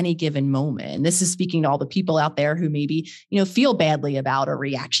really any given moment. And this is speaking to all the people out there who maybe, feel badly about a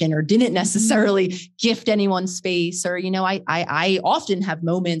reaction or didn't necessarily gift anyone space. Or, I often have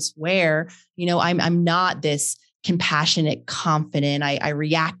moments where, I'm not this compassionate, confident. I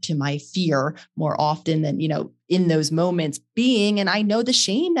react to my fear more often than, in those moments and I know the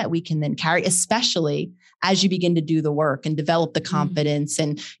shame that we can then carry, especially as you begin to do the work and develop the confidence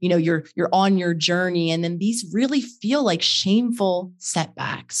and, you're on your journey. And then these really feel like shameful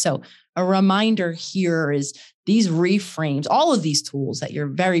setbacks. So a reminder here is these reframes, all of these tools that you're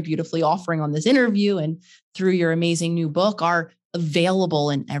very beautifully offering on this interview and through your amazing new book are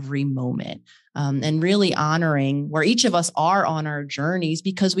available in every moment. And really honoring where each of us are on our journeys,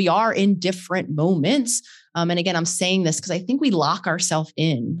 because we are in different moments. And again, I'm saying this because I think we lock ourselves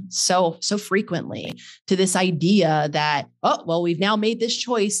in so frequently to this idea that, we've now made this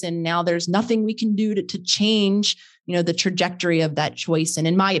choice and now there's nothing we can do to change, the trajectory of that choice. And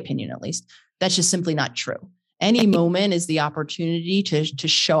in my opinion, at least, that's just simply not true. Any moment is the opportunity to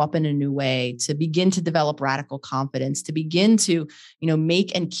show up in a new way, to begin to develop radical confidence, to begin to,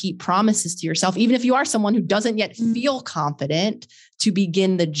 make and keep promises to yourself, even if you are someone who doesn't yet feel confident, to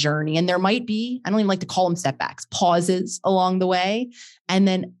begin the journey. And there might be, I don't even like to call them setbacks, pauses along the way, and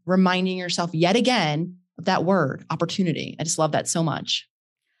then reminding yourself yet again of that word, opportunity. I just love that so much.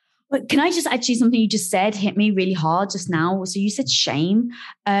 But can I just actually, something you just said hit me really hard just now. So you said shame.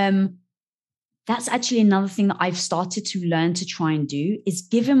 That's actually another thing that I've started to learn to try and do, is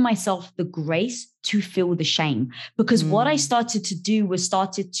giving myself the grace to feel the shame. Because what I started to do was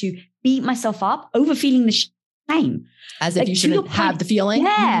started to beat myself up over feeling the shame. shame. As if you shouldn't have the feeling.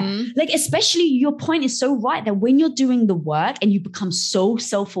 Yeah. Mm-hmm. Like, especially your point is so right that when you're doing the work and you become so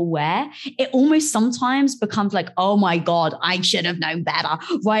self-aware, it almost sometimes becomes like, oh my God, I should have known better,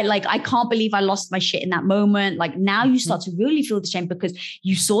 right? Like, I can't believe I lost my shit in that moment. Like, now you start to really feel the shame because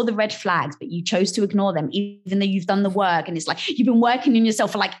you saw the red flags, but you chose to ignore them, even though you've done the work. And it's like, you've been working on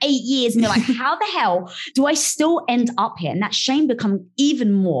yourself for like 8 years and you're like, how the hell do I still end up here? And that shame becomes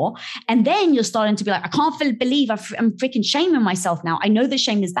even more. And then you're starting to be like, I can't believe I'm freaking shaming myself now. I know the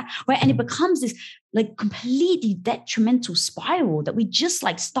shame is that, right? And it becomes this like completely detrimental spiral that we just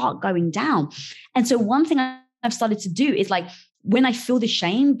like start going down. And so one thing I've started to do is like, when I feel the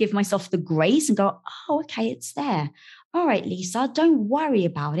shame, give myself the grace and go, oh, okay, it's there. All right, Lisa, don't worry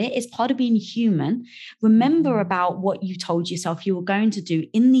about it. It's part of being human. Remember about what you told yourself you were going to do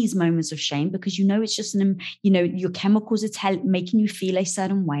in these moments of shame, because you know it's just your chemicals are making you feel a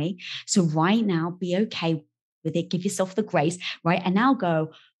certain way. So right now, be okay with it. Give yourself the grace, right? And now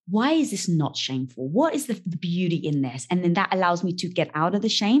go, why is this not shameful? What is the beauty in this? And then that allows me to get out of the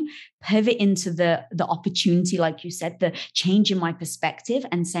shame, pivot into the opportunity, like you said, the change in my perspective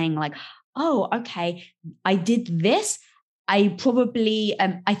and saying like, oh, okay, I did this. I probably,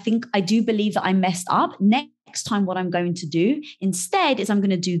 I do believe that I messed up. Next time, what I'm going to do instead is I'm going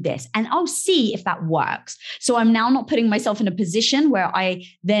to do this and I'll see if that works. So I'm now not putting myself in a position where I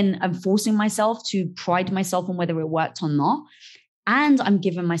then am forcing myself to pride myself on whether it worked or not. And I'm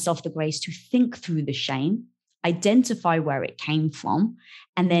giving myself the grace to think through the shame, identify where it came from.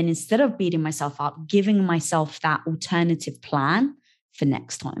 And then instead of beating myself up, giving myself that alternative plan for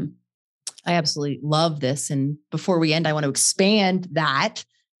next time. I absolutely love this. And before we end, I want to expand that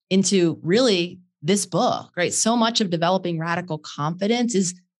into really this book, right? So much of developing radical confidence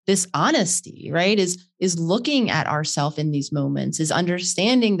is this honesty, right? Is looking at ourselves in these moments, is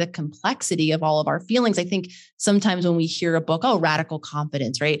understanding the complexity of all of our feelings. I think sometimes when we hear a book, oh, radical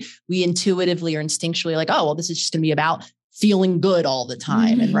confidence, right? We intuitively or instinctually like, oh, well, this is just going to be about feeling good all the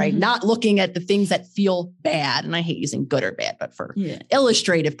time. And right, not looking at the things that feel bad. And I hate using good or bad, but for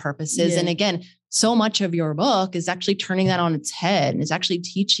illustrative purposes. And again, so much of your book is actually turning that on its head and is actually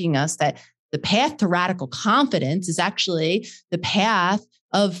teaching us that the path to radical confidence is actually the path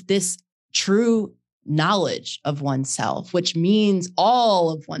of this true knowledge of oneself, which means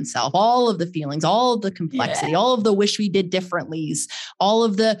all of oneself, all of the feelings, all of the complexity, all of the wish we did differently's, all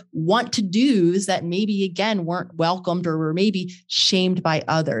of the want to do's that maybe again weren't welcomed or were maybe shamed by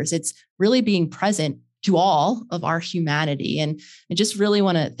others. It's really being present to all of our humanity. And I just really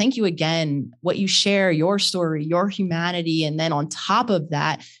want to thank you again, what you share, your story, your humanity. And then on top of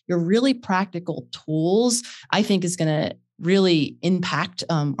that, your really practical tools, I think is going to really impact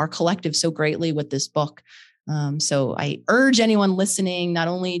our collective so greatly with this book. So I urge anyone listening not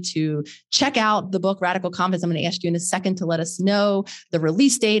only to check out the book, Radical Confidence. I'm going to ask you in a second to let us know the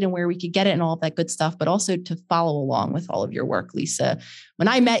release date and where we could get it and all of that good stuff, but also to follow along with all of your work, Lisa. When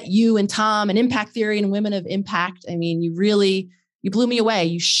I met you and Tom and Impact Theory and Women of Impact, I mean, you blew me away.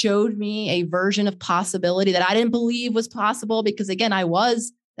 You showed me a version of possibility that I didn't believe was possible because, again, I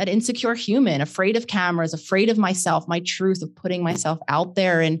was that insecure human, afraid of cameras, afraid of myself, my truth, of putting myself out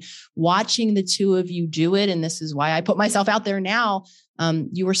there, and watching the two of you do it. And this is why I put myself out there now.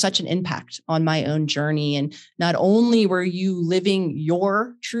 You were such an impact on my own journey. And not only were you living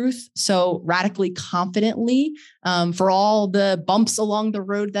your truth so radically confidently, for all the bumps along the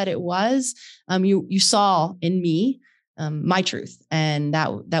road that it was, you saw in me my truth. And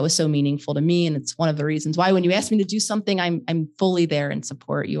that was so meaningful to me. And it's one of the reasons why when you ask me to do something, I'm fully there in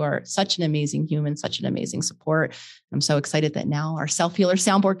support. You are such an amazing human, such an amazing support. I'm so excited that now our Self-Healer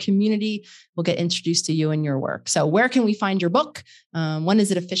Soundboard community will get introduced to you and your work. So where can we find your book? When is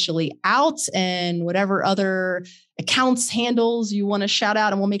it officially out? And whatever other accounts, handles you want to shout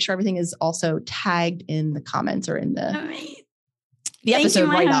out, and we'll make sure everything is also tagged in the comments or in the episode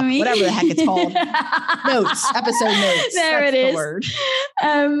write-up, whatever the heck it's called. Notes, episode notes. There That's it is. The word.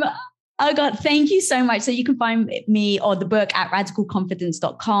 Oh God, thank you so much. So you can find me or the book at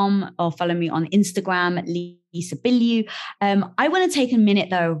radicalconfidence.com or follow me on Instagram, Lisa Bilyeu. I want to take a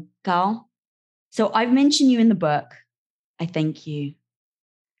minute though, girl. So I've mentioned you in the book. I thank you.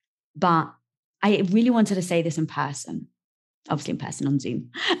 But I really wanted to say this in person, obviously in person on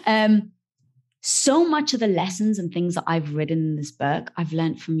Zoom. So much of the lessons and things that I've written in this book, I've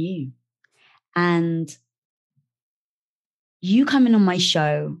learned from you. And you coming on my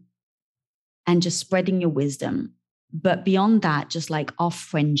show and just spreading your wisdom. But beyond that, just like our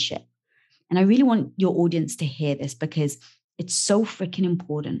friendship. And I really want your audience to hear this because it's so freaking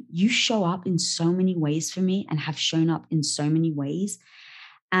important. You show up in so many ways for me and have shown up in so many ways.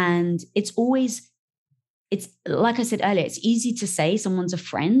 And it's always it's like I said earlier, it's easy to say someone's a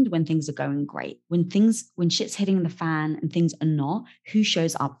friend when things are going great. When shit's hitting the fan and things are not, who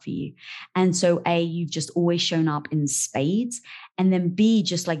shows up for you? And so A, you've just always shown up in spades. And then B,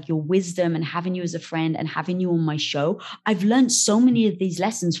 just like your wisdom and having you as a friend and having you on my show, I've learned so many of these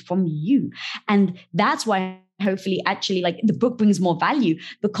lessons from you. And that's why hopefully actually like the book brings more value,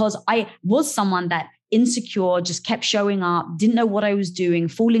 because I was someone that insecure, just kept showing up, didn't know what I was doing,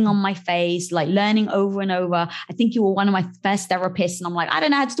 falling on my face, like learning over and over. I think you were one of my first therapists. And I'm like, I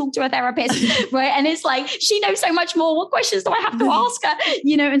don't know how to talk to a therapist, right? And it's like, she knows so much more. What questions do I have to ask her?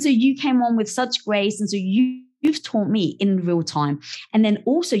 And so you came on with such grace. And so you've taught me in real time. And then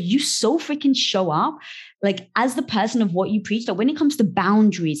also you so freaking show up like as the person of what you preach, like when it comes to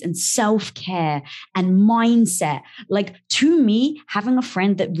boundaries and self-care and mindset, like to me, having a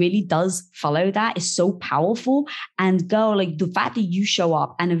friend that really does follow that is so powerful. And girl, like the fact that you show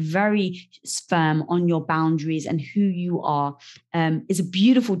up and are very firm on your boundaries and who you are is a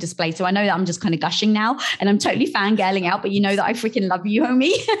beautiful display. So I know that I'm just kind of gushing now and I'm totally fangirling out, but you know that I freaking love you,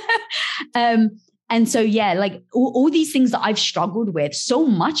 homie. And so, yeah, like all these things that I've struggled with, so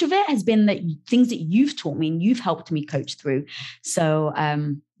much of it has been that things that you've taught me and you've helped me coach through. So,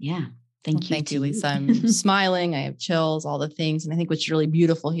 yeah, thank you. Thank you, Lisa. I'm smiling. I have chills, all the things. And I think what's really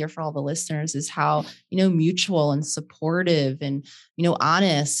beautiful here for all the listeners is how, mutual and supportive and,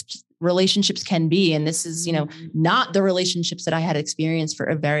 honest relationships can be. And this is, not the relationships that I had experienced for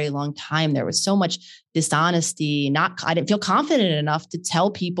a very long time. There was so much dishonesty. I didn't feel confident enough to tell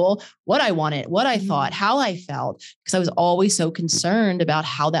people what I wanted, what I thought, how I felt, because I was always so concerned about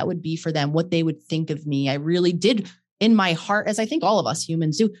how that would be for them, what they would think of me. I really did in my heart, as I think all of us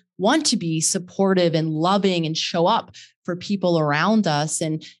humans do, want to be supportive and loving and show up for people around us.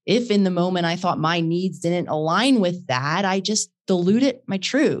 And if in the moment I thought my needs didn't align with that, I just diluted my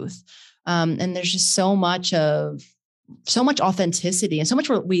truth. And there's just so much authenticity and so much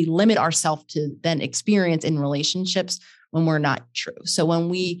where we limit ourselves to then experience in relationships when we're not true. So when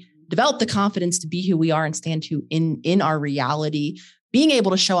we develop the confidence to be who we are and stand to in our reality, being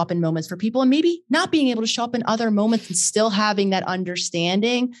able to show up in moments for people and maybe not being able to show up in other moments and still having that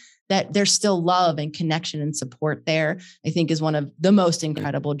understanding that there's still love and connection and support there, I think is one of the most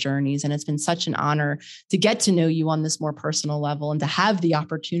incredible journeys. And it's been such an honor to get to know you on this more personal level and to have the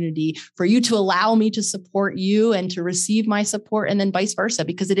opportunity for you to allow me to support you and to receive my support and then vice versa,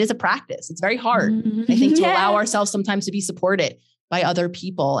 because it is a practice. It's very hard, I think, to allow ourselves sometimes to be supported by other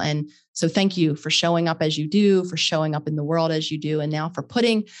people. And so thank you for showing up as you do, for showing up in the world as you do, and now for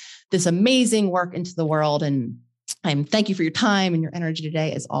putting this amazing work into the world. And thank you for your time and your energy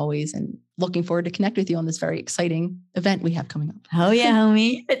today, as always, and looking forward to connect with you on this very exciting event we have coming up. Oh yeah,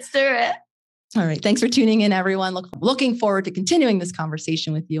 homie. Let's do it. All right. Thanks for tuning in, everyone. Looking forward to continuing this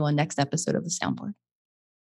conversation with you on next episode of The Soundboard.